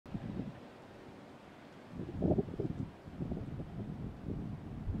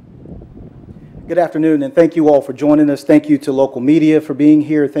Good afternoon, and thank you all for joining us. Thank you to local media for being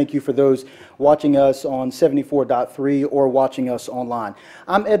here. Thank you for those watching us on 74.3 or watching us online.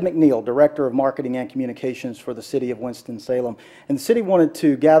 I'm Ed McNeil, Director of Marketing and Communications for the City of Winston-Salem. And the city wanted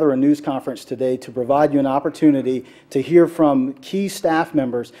to gather a news conference today to provide you an opportunity to hear from key staff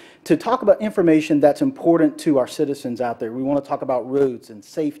members to talk about information that's important to our citizens out there. We want to talk about roads and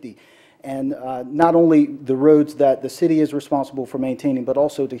safety, and not only the roads that the city is responsible for maintaining, but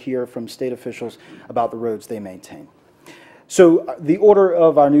also to hear from state officials about the roads they maintain. So the order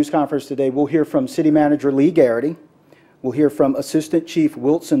of our news conference today, we'll hear from City Manager Lee Garrity. We'll hear from Assistant Chief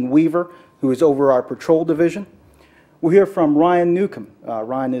Wilson Weaver, who is over our patrol division. We'll hear from Ryan Newcomb.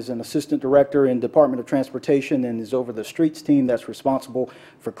 Ryan is an Assistant Director in Department of Transportation and is over the streets team that's responsible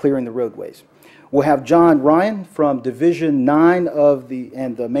for clearing the roadways. We'll have John Ryan from Division 9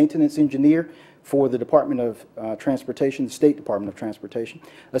 and the maintenance engineer for the Department of Transportation, the State Department of Transportation.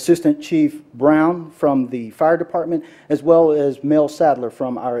 Assistant Chief Brown from the Fire Department, as well as Mel Sadler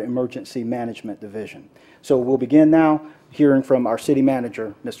from our Emergency Management Division. So we'll begin now hearing from our City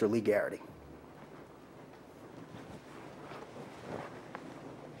Manager, Mr. Lee Garrity.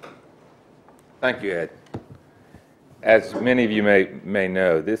 Thank you, Ed. As many of you may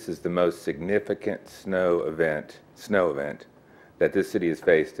know, this is the most significant snow event that this city has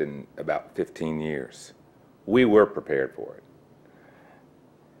faced in about 15 years. We were prepared for it.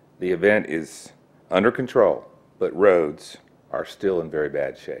 The event is under control, but roads are still in very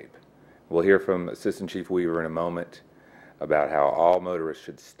bad shape. We'll hear from Assistant Chief Weaver in a moment about how all motorists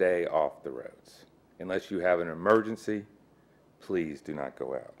should stay off the roads. Unless you have an emergency, please do not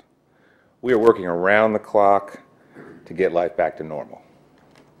go out. We are working around the clock to get life back to normal.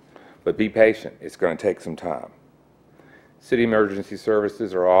 But be patient, it's going to take some time. City emergency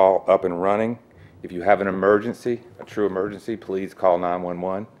services are all up and running. If you have an emergency, a true emergency, please call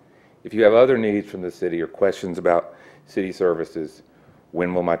 911. If you have other needs from the city or questions about city services,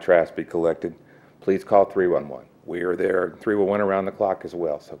 when will my trash be collected, please call 311. We are there 311 around the clock as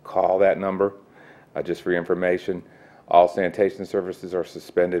well, so call that number. Just for your information, all sanitation services are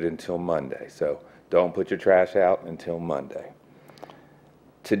suspended until Monday, so don't put your trash out until Monday.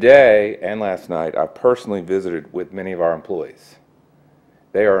 Today and last night, I personally visited with many of our employees.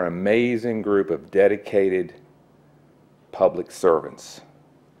 They are an amazing group of dedicated public servants.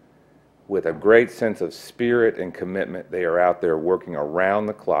 With a great sense of spirit and commitment, they are out there working around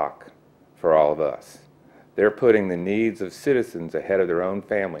the clock for all of us. They're putting the needs of citizens ahead of their own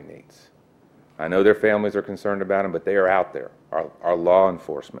family needs. I know their families are concerned about them, but they are out there. Our law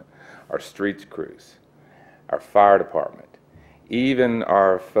enforcement, our streets crews, our fire department, even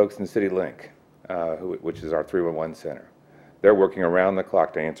our folks in City Link, which is our 311 center. They're working around the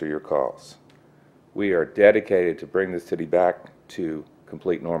clock to answer your calls. We are dedicated to bring the city back to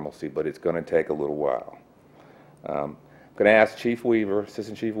complete normalcy, but it's going to take a little while. I'm going to ask Chief Weaver,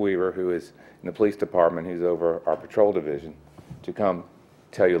 Assistant Chief Weaver, who is in the police department, who's over our patrol division, to come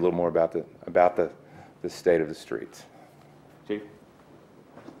tell you a little more about the state of the streets. Chief?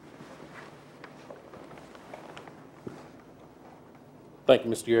 Thank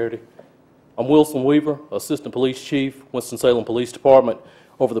you, Mr. Garrity. I'm Wilson Weaver, Assistant Police Chief, Winston-Salem Police Department,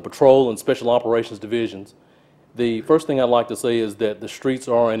 over the Patrol and Special Operations Divisions. The first thing I'd like to say is that the streets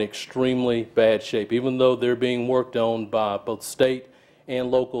are in extremely bad shape. Even though they're being worked on by both state and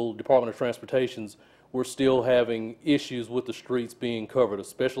local Department of Transportations, we're still having issues with the streets being covered,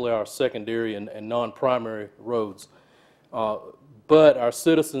 especially our secondary and non-primary roads. But our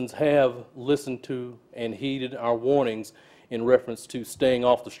citizens have listened to and heeded our warnings in reference to staying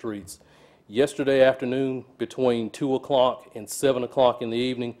off the streets. Yesterday afternoon, between 2 o'clock and 7 o'clock in the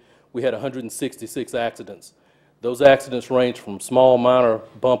evening, we had 166 accidents. Those accidents range from small minor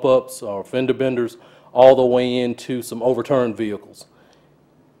bump ups or fender benders all the way into some overturned vehicles.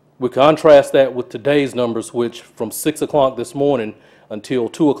 We contrast that with today's numbers, which from 6 o'clock this morning until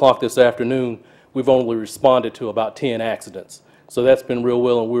 2 o'clock this afternoon, we've only responded to about 10 accidents. So that's been real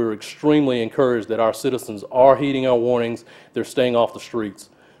well, and we're extremely encouraged that our citizens are heeding our warnings. They're staying off the streets.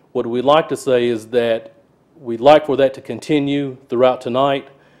 What we'd like to say is that we'd like for that to continue throughout tonight,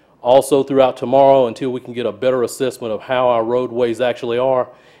 also throughout tomorrow, until we can get a better assessment of how our roadways actually are.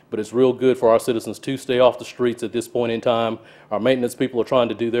 But it's real good for our citizens to stay off the streets at this point in time. Our maintenance people are trying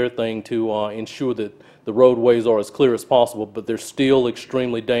to do their thing to ensure that the roadways are as clear as possible, but they're still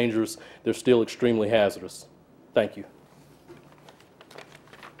extremely dangerous. They're still extremely hazardous. Thank you.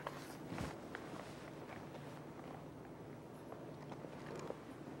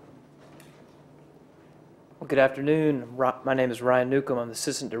 Well, good afternoon. My name is Ryan Newcomb. I'm the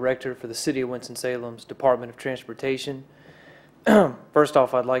Assistant Director for the City of Winston-Salem's Department of Transportation. First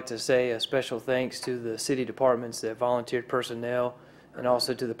off, I'd like to say a special thanks to the city departments that volunteered personnel, and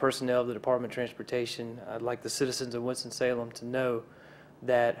also to the personnel of the Department of Transportation. I'd like the citizens of Winston-Salem to know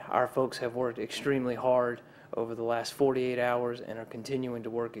that our folks have worked extremely hard over the last 48 hours and are continuing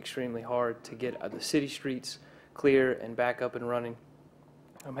to work extremely hard to get the city streets clear and back up and running.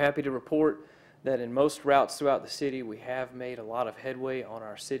 I'm happy to report that in most routes throughout the city, we have made a lot of headway on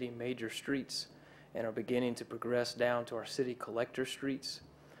our city major streets and are beginning to progress down to our city collector streets.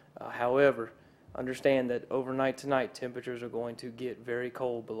 However, understand that overnight tonight, temperatures are going to get very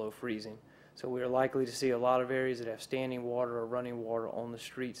cold below freezing. So we are likely to see a lot of areas that have standing water or running water on the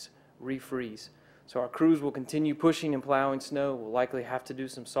streets refreeze. So our crews will continue pushing and plowing snow. We'll likely have to do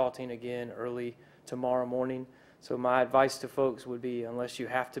some salting again early tomorrow morning. So my advice to folks would be, unless you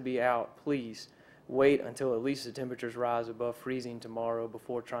have to be out, please wait until at least the temperatures rise above freezing tomorrow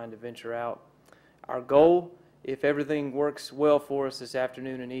before trying to venture out. Our goal, if everything works well for us this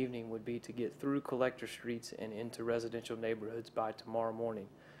afternoon and evening, would be to get through collector streets and into residential neighborhoods by tomorrow morning.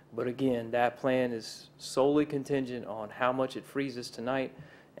 But again, that plan is solely contingent on how much it freezes tonight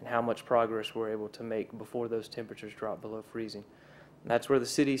and how much progress we're able to make before those temperatures drop below freezing. And that's where the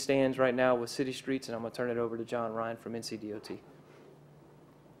city stands right now with city streets, and I'm going to turn it over to John Ryan from NCDOT.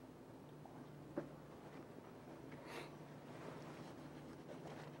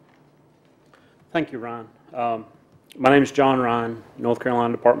 Thank you, Ryan. My name is John Ryan, North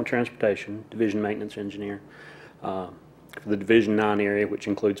Carolina Department of Transportation, Division Maintenance Engineer for the Division 9 area, which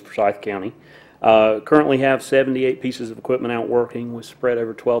includes Forsyth County. Currently have 78 pieces of equipment out working. We spread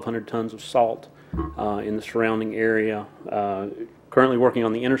over 1,200 tons of salt in the surrounding area. Currently working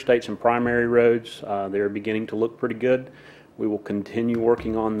on the interstates and primary roads. They're beginning to look pretty good. We will continue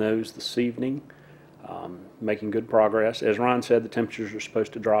working on those this evening, making good progress. As Ryan said, the temperatures are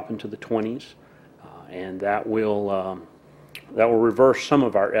supposed to drop into the 20s. And that will reverse some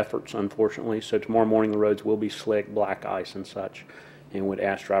of our efforts, unfortunately. So tomorrow morning the roads will be slick, black ice and such, and would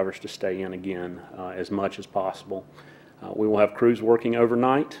ask drivers to stay in again as much as possible. We will have crews working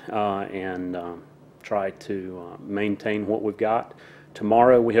overnight and try to maintain what we've got.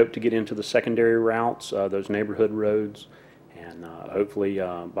 Tomorrow we hope to get into the secondary routes, those neighborhood roads, and hopefully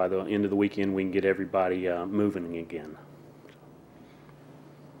by the end of the weekend we can get everybody moving again.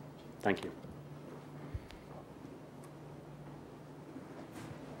 Thank you.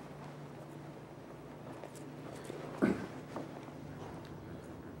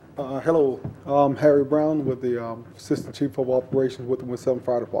 Hello, I'm Harry Brown with the Assistant Chief of Operations with the Winston-Salem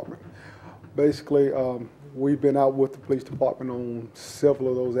Fire Department. Basically, we've been out with the police department on several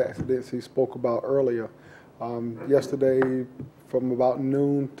of those accidents he spoke about earlier. Yesterday, from about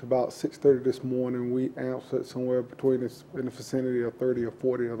noon to about 6:30 this morning, we answered somewhere between in the vicinity of 30 or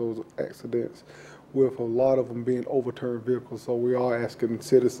 40 of those accidents, with a lot of them being overturned vehicles. So we are asking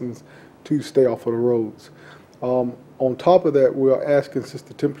citizens to stay off of the roads. On top of that, we are asking, since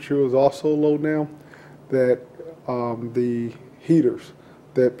the temperature is also low now, that the heaters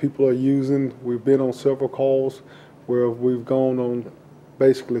that people are using, we've been on several calls where we've gone on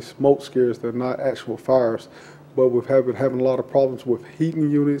basically smoke scares. They're not actual fires, but we've been having a lot of problems with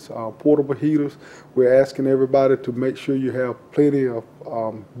heating units, portable heaters. We're asking everybody to make sure you have plenty of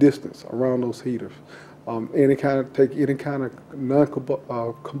distance around those heaters. Take any kind of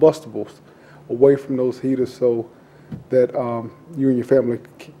non-combustibles away from those heaters so that you and your family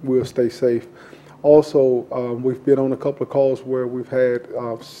will stay safe. Also, we've been on a couple of calls where we've had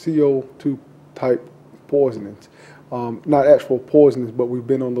CO2 type poisonings. Not actual poisonings, but we've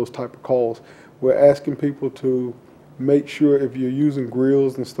been on those type of calls. We're asking people to make sure if you're using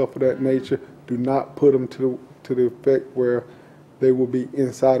grills and stuff of that nature, do not put them to the effect where they will be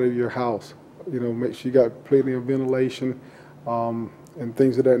inside of your house. You know, make sure you got plenty of ventilation and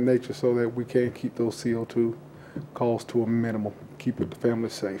things of that nature so that we can keep those CO2 calls to a minimum, keep the family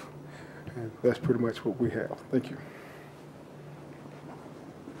safe. And that's pretty much what we have. Thank you.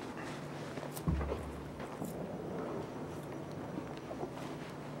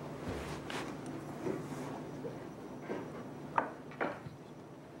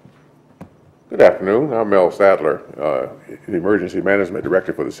 Good afternoon. I'm Mel Sadler, the Emergency Management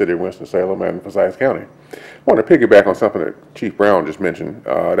Director for the City of Winston-Salem and Forsyth County. I want to piggyback on something that Chief Brown just mentioned.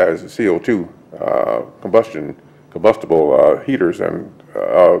 That is the CO2 combustible heaters and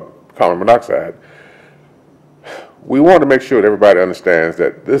carbon monoxide. We want to make sure that everybody understands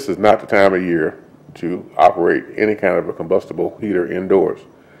that this is not the time of year to operate any kind of a combustible heater indoors.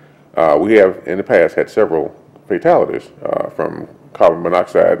 We have in the past had several fatalities from carbon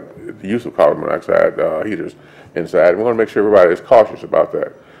monoxide, the use of carbon monoxide heaters inside. We want to make sure everybody is cautious about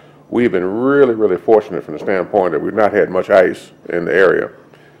that. We've been really, really fortunate from the standpoint that we've not had much ice in the area.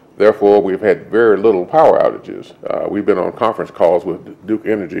 Therefore, we've had very little power outages. We've been on conference calls with Duke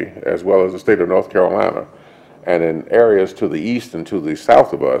Energy as well as the state of North Carolina. And in areas to the east and to the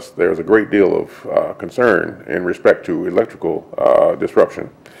south of us, there's a great deal of concern in respect to electrical disruption.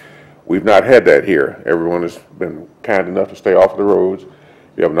 We've not had that here. Everyone has been kind enough to stay off the roads. If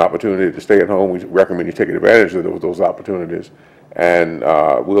you have an opportunity to stay at home, we recommend you take advantage of those opportunities. And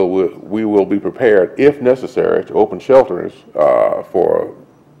we will be prepared, if necessary, to open shelters for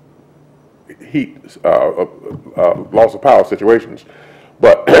heat, loss of power situations.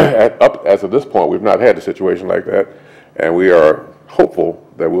 But up as of this point, we've not had a situation like that, and we are hopeful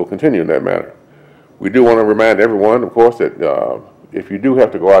that we'll continue in that manner. We do want to remind everyone, of course, that if you do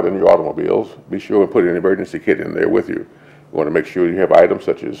have to go out in your automobiles, be sure and put an emergency kit in there with you. You want to make sure you have items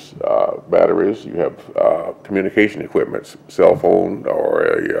such as batteries, you have communication equipment, cell phone,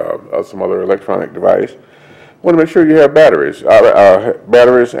 or some other electronic device. You want to make sure you have batteries,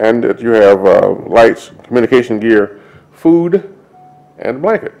 and that you have lights, communication gear, food, and a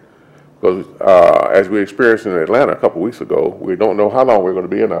blanket. Because as we experienced in Atlanta a couple weeks ago, we don't know how long we're going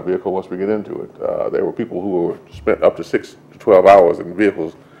to be in our vehicle once we get into it. There were people who were spent up to 6 to 12 hours in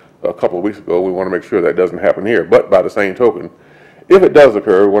vehicles a couple of weeks ago. We want to make sure that doesn't happen here. But by the same token, if it does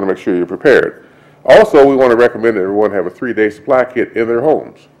occur, we want to make sure you're prepared. Also, we want to recommend that everyone have a 3-day supply kit in their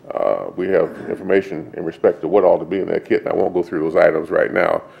homes. We have information in respect to what ought to be in that kit, and I won't go through those items right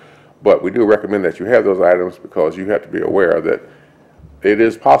now. But we do recommend that you have those items because you have to be aware that it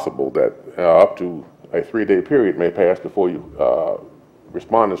is possible that up to a 3-day period may pass before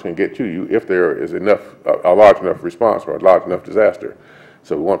responders can get to you if there is a large enough response or a large enough disaster.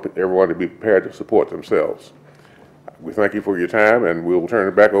 So we want everyone to be prepared to support themselves. We thank you for your time, and we'll turn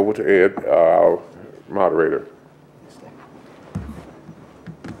it back over to Ed, our moderator.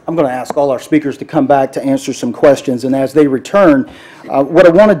 I'm going to ask all our speakers to come back to answer some questions, and as they return, what I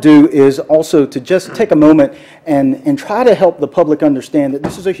want to do is also to just take a moment and try to help the public understand that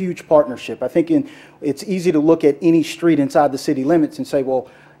this is a huge partnership. I think it's easy to look at any street inside the city limits and say,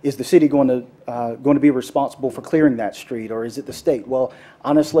 well, is the city going to be responsible for clearing that street, or is it the state? Well,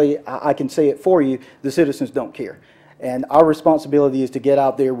 honestly, I can say it for you, the citizens don't care. And our responsibility is to get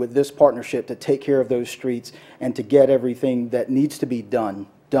out there with this partnership to take care of those streets and to get everything that needs to be done.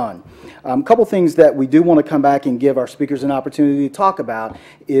 A couple things that we do want to come back and give our speakers an opportunity to talk about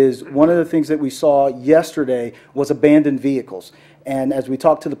is one of the things that we saw yesterday was abandoned vehicles. And as we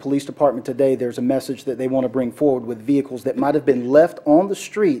talk to the police department today, there's a message that they want to bring forward with vehicles that might have been left on the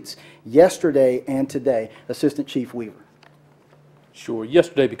streets yesterday and today. Assistant Chief Weaver. Sure.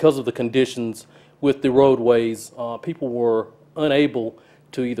 Yesterday, because of the conditions with the roadways, people were unable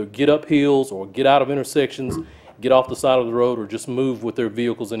to either get up hills or get out of intersections, get off the side of the road, or just move with their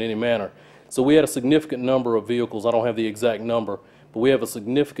vehicles in any manner. So we had a significant number of vehicles, I don't have the exact number, but we have a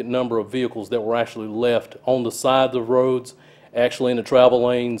significant number of vehicles that were actually left on the sides of roads, actually in the travel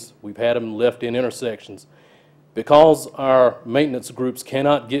lanes. We've had them left in intersections. Because our maintenance groups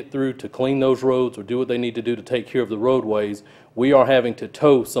cannot get through to clean those roads or do what they need to do to take care of the roadways, we are having to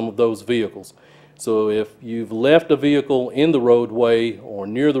tow some of those vehicles. So if you've left a vehicle in the roadway or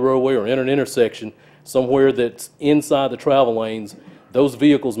near the roadway or in an intersection, somewhere that's inside the travel lanes, those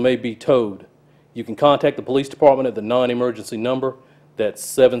vehicles may be towed. You can contact the police department at the non-emergency number. That's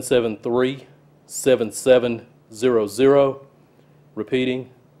 773-7700.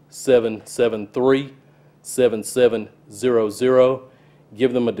 Repeating, 773-7700.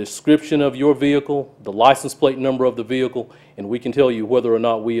 Give them a description of your vehicle, the license plate number of the vehicle, and we can tell you whether or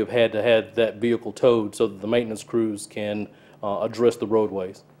not we have had to have that vehicle towed so that the maintenance crews can address the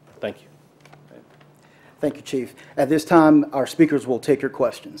roadways. Thank you. Thank you, Chief. At this time, our speakers will take your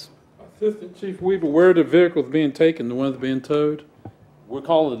questions. Assistant Chief Weaver, where are the vehicles being taken, the ones being towed? We're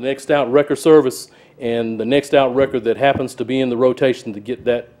calling the next out wrecker service, and the next out wrecker that happens to be in the rotation to get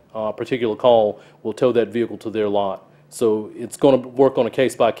that particular call will tow that vehicle to their lot. So it's going to work on a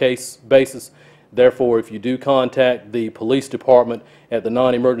case-by-case basis. Therefore, if you do contact the police department at the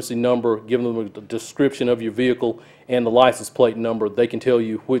non-emergency number, give them a description of your vehicle and the license plate number, they can tell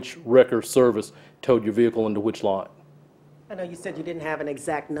you which wrecker service towed your vehicle into which lot. I know you said you didn't have an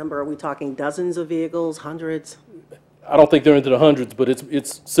exact number. Are we talking dozens of vehicles, hundreds? I don't think they're into the hundreds, but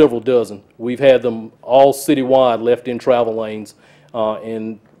it's several dozen. We've had them all citywide left in travel lanes,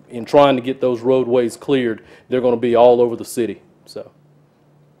 and in trying to get those roadways cleared, they're going to be all over the city. So,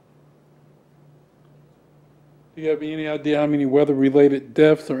 Do you have any idea how many weather-related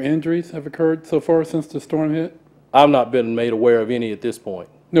deaths or injuries have occurred so far since the storm hit? I've not been made aware of any at this point.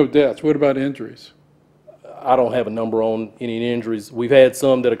 No deaths. What about injuries? I don't have a number on any injuries. We've had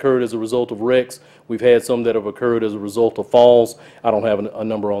some that occurred as a result of wrecks. We've had some that have occurred as a result of falls. I don't have a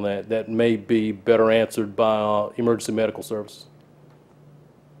number on that. That may be better answered by emergency medical services.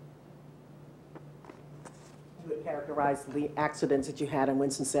 You would characterize the accidents that you had in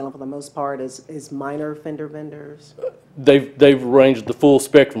Winston-Salem for the most part as minor fender benders? They've ranged the full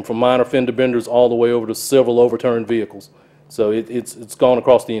spectrum from minor fender benders all the way over to several overturned vehicles. So it's gone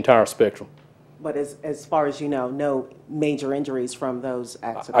across the entire spectrum. But as far as you know, no major injuries from those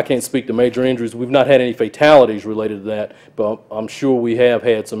accidents? I can't speak to major injuries. We've not had any fatalities related to that, but I'm sure we have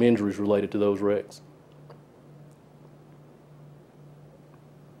had some injuries related to those wrecks.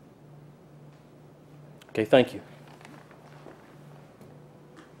 Okay, thank you.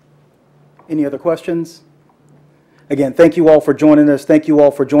 Any other questions? Again, thank you all for joining us. Thank you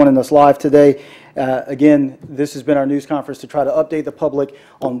all for joining us live today. Again, this has been our news conference to try to update the public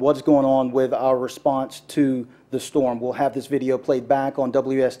on what's going on with our response to the storm. We'll have this video played back on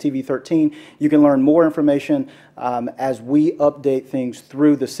WSTV 13. You can learn more information as we update things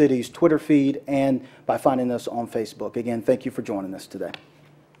through the city's Twitter feed and by finding us on Facebook. Again, thank you for joining us today.